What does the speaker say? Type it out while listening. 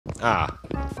Ah.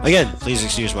 Again, please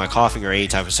excuse my coughing or any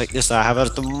type of sickness that I have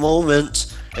at the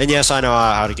moment. And yes, I know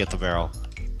how to get the barrel.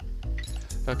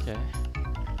 Okay.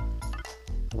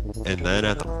 And then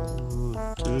at the...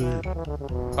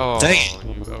 Oh, Dang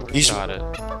you He's- overshot it.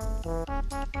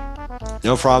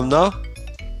 No problem, though.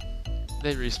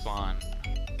 They respawn.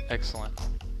 Excellent.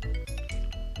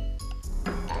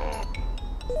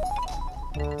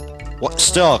 What?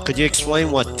 Still, could you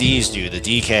explain what these do, the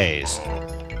DKs?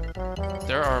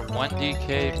 There are 1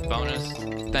 DK bonus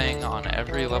thing on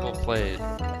every level played.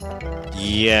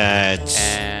 Yeah,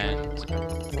 And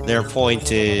their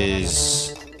point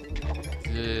is...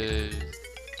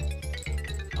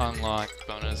 unlock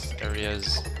bonus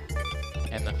areas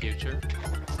in the future.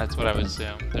 That's what I would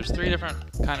assume. There's 3 different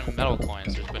kind of metal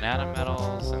coins. There's banana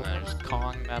metals, and there's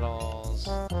Kong metals.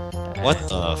 What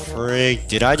the frig?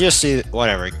 Did I just see...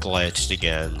 Whatever, it glitched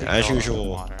again. As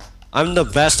usual. I'm the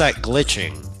best at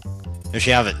glitching. If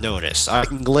you haven't noticed. I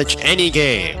can glitch any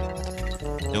game.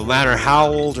 No matter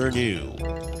how old or new.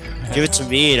 Give it to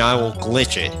me and I will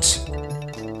glitch it.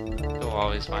 You'll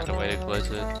always find a way to glitch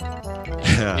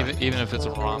it. Even if it's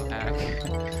a ROM hack.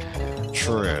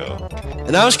 True. And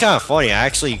that was kind of funny. I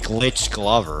actually glitched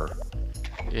Glover.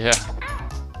 Yeah.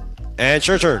 And it's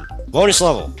your turn. Bonus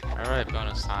level. Alright,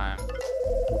 bonus time.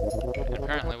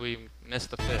 Apparently we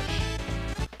missed the fish.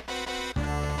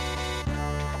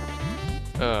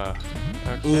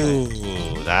 Okay.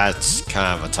 Ooh, that's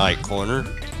kind of a tight corner.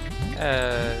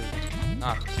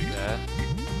 Not too bad.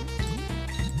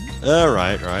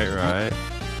 Alright. Alright,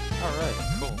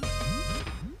 cool.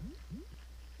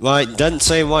 Well, it doesn't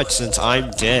say much since I'm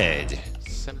dead.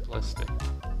 Simplistic.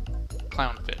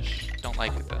 Clownfish. Don't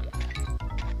like them.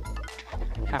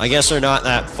 I guess they're not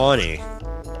that funny.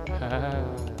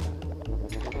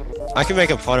 I can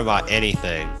make a fun about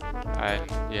anything.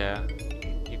 Yeah.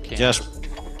 You can. Just...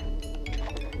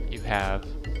 You have.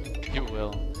 You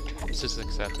will. It's just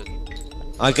accepted.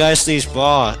 I guess these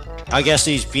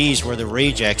bees were the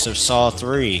rejects of Saw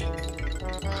 3.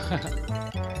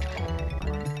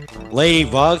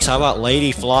 Ladybugs? How about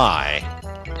Lady Fly?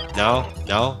 No?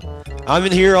 No? I've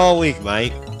been here all week,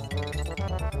 mate.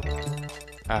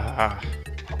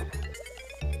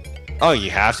 Oh,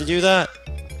 you have to do that?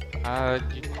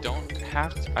 You don't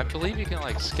have to. I believe you can,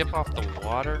 like, skip off the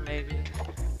water, maybe?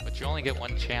 But you only get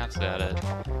 1 chance at it.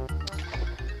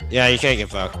 Yeah, you can't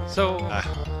get back. So,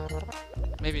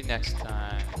 maybe next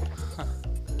time.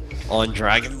 On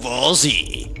Dragon Ball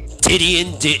Z, Diddy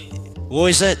and what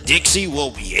was that? Dixie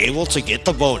will be able to get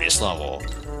the bonus level.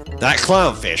 That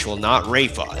clownfish will not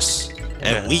rape us.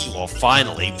 And we will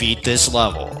finally beat this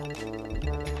level.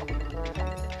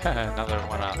 Another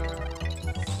one up.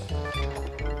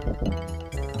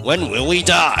 When will we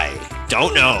die?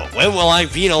 Don't know. When will I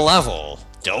beat a level?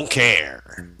 Don't care.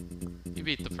 You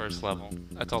beat the first level.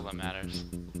 That's all that matters.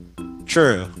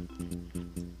 True.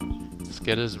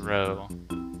 Skid is row.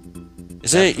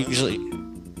 Isn't it usually...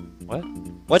 What?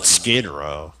 What's Skid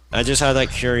Row? I just had that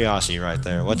curiosity right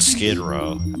there. What's Skid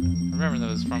Row? I remember that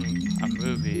was from a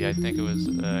movie. I think it was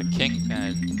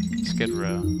Kingpin Skid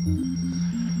Row.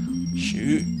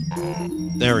 Shoot.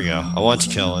 There we go. I want to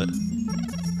kill it.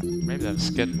 Maybe that was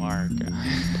Skid Mark.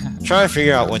 Trying to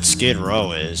figure out what Skid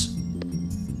Row is.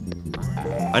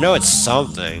 I know it's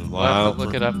something. We'll have Wow. to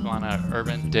look it up on an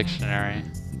Urban Dictionary.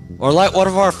 Or let one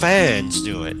of our fans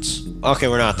do it. Okay,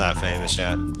 we're not that famous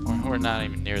yet. We're not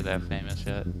even near that famous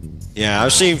yet. Yeah,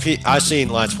 I've seen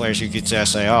Let's Players who could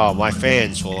just say, "Oh, my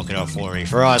fans will look it up for me."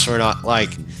 For us, we're not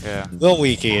like, Yeah. we'll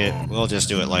wiki it. We'll just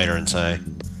do it later and say.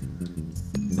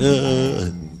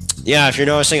 Yeah, if you're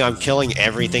noticing, I'm killing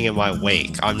everything in my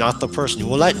wake. I'm not the person who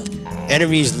will let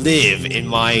enemies live in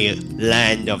my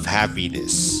land of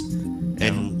happiness.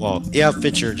 And, well, yeah,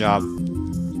 it's your job.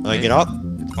 Like, get up?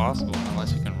 It's possible,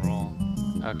 unless you can roll.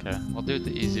 Okay, we'll do it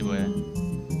the easy way.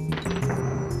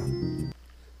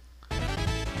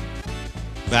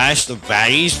 Bash the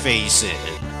baddie's face in.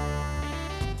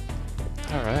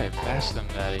 Alright, bash them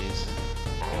baddies.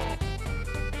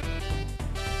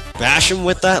 Bash him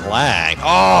with that lag. The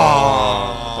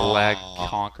Oh! lag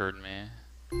conquered me.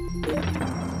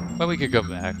 But we could go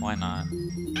back, why not?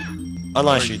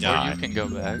 Unless Or you die. you can go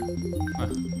back.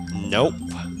 Nope.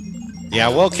 Yeah,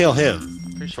 we'll kill him.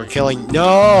 Pretty For sure. killing...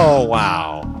 No!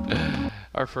 Wow.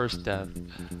 Our first death.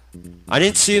 I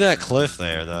didn't see that cliff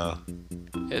there, though.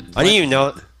 It's I didn't even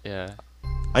know... Yeah.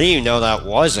 I didn't even know that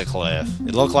was a cliff.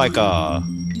 It looked like a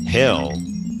hill.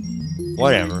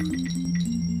 Whatever.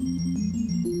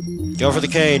 Go for the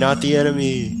K, not the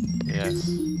enemy. Yes.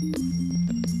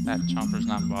 That chomper's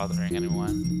not bothering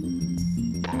anyone.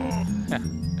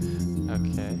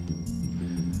 Okay.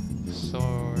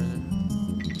 Sword.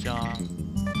 jump.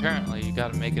 Apparently, you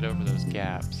gotta make it over those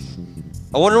gaps.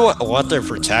 I wonder what they're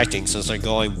protecting since they're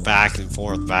going back and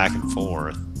forth, back and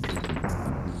forth.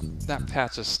 That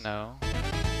patch of snow.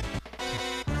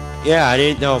 Yeah, I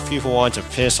didn't know if people want to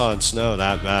piss on snow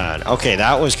that bad. Okay,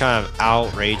 that was kind of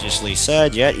outrageously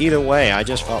said, yet either way, I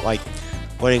just felt like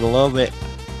putting a little bit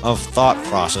of thought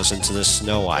process into this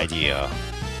snow idea.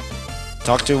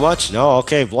 Talk too much? No?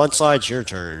 Okay, Blunt Slide's your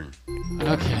turn.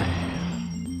 Okay.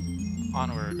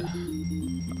 Onward.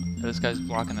 This guy's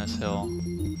blocking this hill.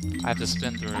 I have to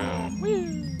spin through.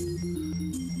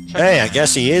 Hey, I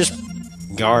guess he is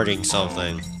guarding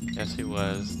something. Yes, he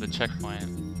was. The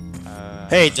checkpoint.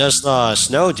 Hey, does the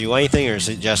snow do anything, or is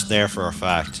it just there for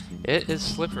effect? It is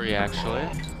slippery, actually.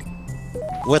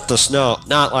 With the snow,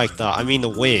 not like I mean the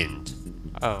wind.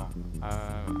 Oh.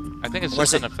 I think it's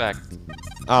just an effect.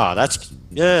 Oh, that's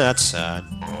sad.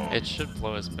 It should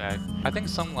blow us back. I think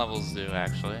some levels do,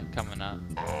 actually, coming up.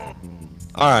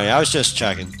 Alright, I was just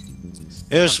checking.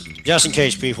 It was just in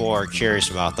case people are curious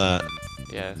about that.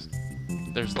 Yes.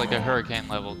 There's like a hurricane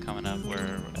level coming up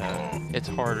where it's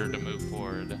harder to move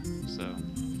forward, so...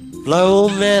 Blow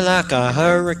me like a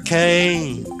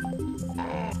hurricane.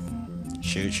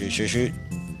 Shoot, shoot, shoot, shoot.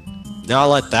 Now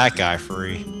let that guy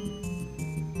free.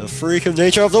 The freak of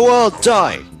nature of the world,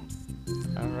 die!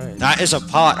 Alright. That is a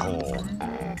pothole.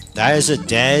 That is a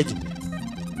dead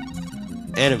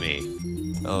enemy.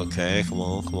 Okay, come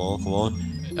on, come on, come on.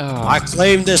 Oh. I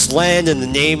claim this land in the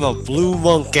name of Blue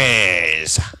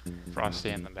Monkeys. Frosty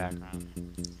in the background.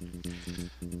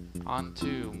 On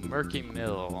to Murky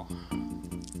Mill.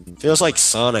 Feels like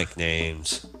Sonic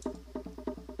names.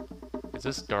 Is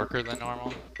this darker than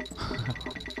normal?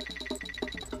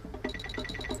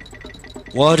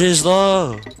 What is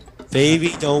love?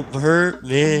 Baby, don't hurt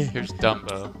me. Here's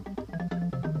Dumbo.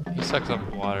 He sucks up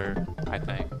water, I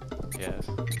think. Yes.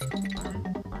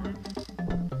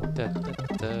 Da, da,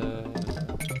 da.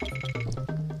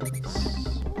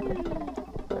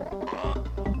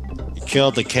 He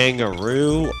killed the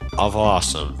kangaroo of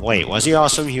awesome. Wait, was he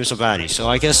awesome? He was a baddie, so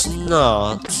I guess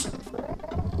not.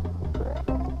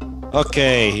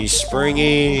 Okay, he's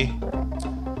springy.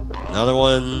 Another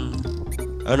one.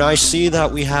 And I see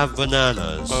that we have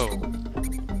bananas. Oh.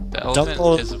 The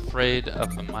elephant is afraid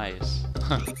of the mice.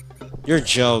 You're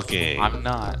joking. I'm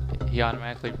not. He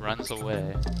automatically runs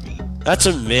away. That's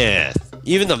a myth.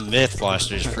 Even the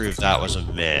Mythbusters proved that was a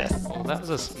myth. Well, that was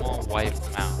a small white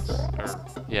mouse. Or,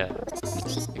 yeah.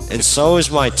 And so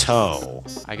is my toe.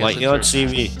 I guess Like, you don't see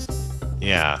me...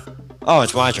 Yeah. Oh,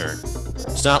 it's my turn.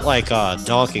 It's not like,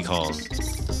 Donkey Kong.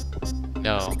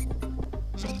 No.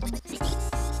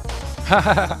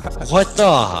 What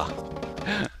the?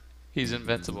 He's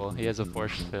invincible. He has a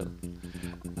force field.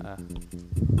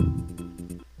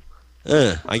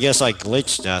 I guess I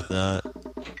glitched at that.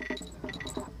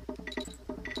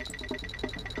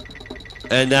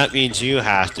 And that means you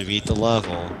have to beat the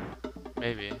level.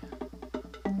 Maybe.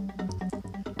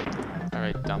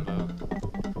 Alright, Dumbo.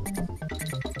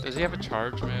 Does he have a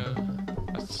charge move?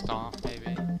 A stomp,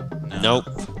 maybe? No. Nope.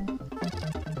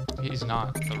 He's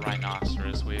not the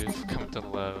rhinoceros we've come to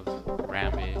love.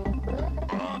 Rambi.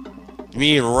 You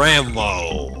mean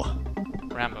Rambo.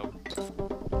 Rambo.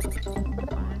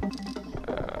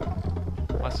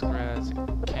 Muskrats,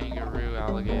 kangaroo,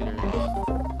 alligator.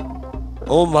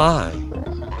 Oh my.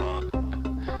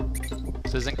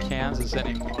 This isn't Kansas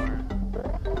anymore.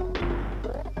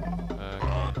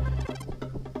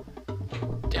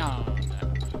 Down.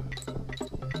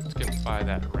 Let's get by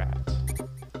that rat.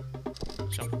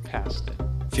 Jump past it.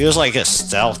 Feels like a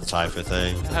stealth type of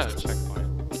thing. Oh,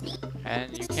 checkpoint.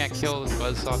 And you can't kill the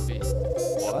buzzsaw bee.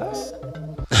 What?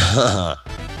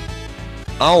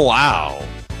 Oh wow.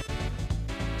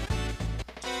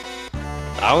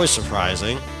 That was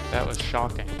surprising. That was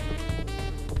shocking.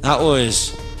 That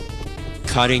was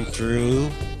cutting through.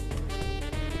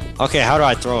 Okay, how do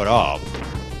I throw it up?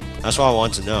 That's what I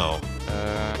want to know.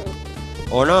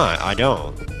 Or not, I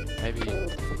don't. Maybe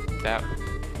that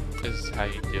is how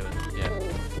you do it, yeah.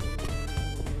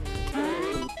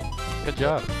 Good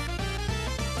job.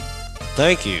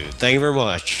 Thank you very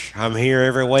much. I'm here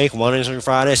every week, Mondays and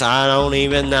Fridays. I don't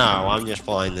even know. I'm just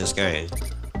playing this game.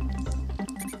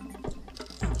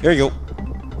 Here you go.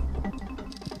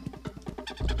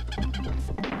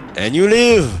 And you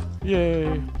live!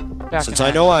 Yay! Back Since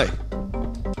I know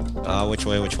which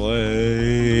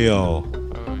way? Oh.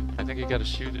 I think you gotta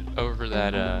shoot it over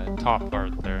that top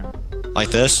part there. Like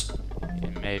this? Yeah,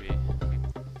 maybe.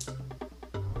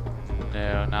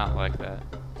 No, not like that.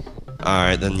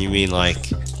 Alright, then you mean like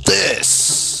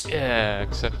this! Yeah,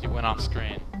 except you went off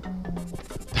screen.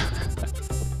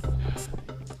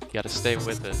 You gotta stay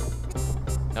with it.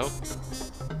 Nope.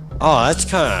 Oh, that's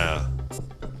kinda...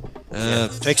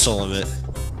 pixel limit.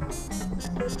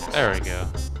 There we go.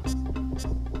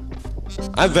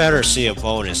 I better see a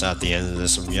bonus at the end of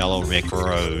this Yellow Brick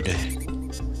Road.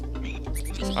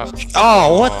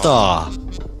 Oh, what the?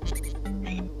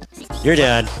 You're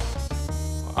dead.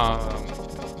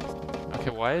 Okay,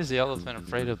 why is the elephant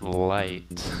afraid of the light?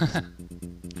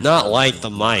 Not like the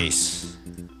mice.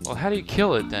 Well, how do you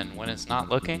kill it then, when it's not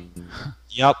looking?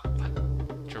 Yup.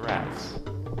 Giraffes.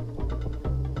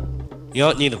 You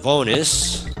don't need a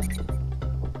bonus.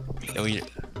 You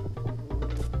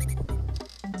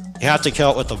have to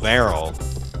kill it with a barrel.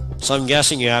 So I'm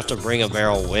guessing you have to bring a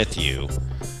barrel with you.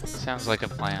 Sounds like a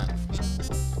plan.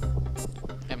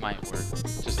 It might work.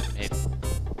 Just maybe.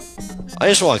 I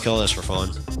just want to kill this for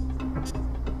fun.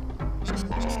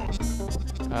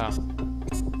 Oh.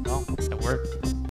 Well, it worked.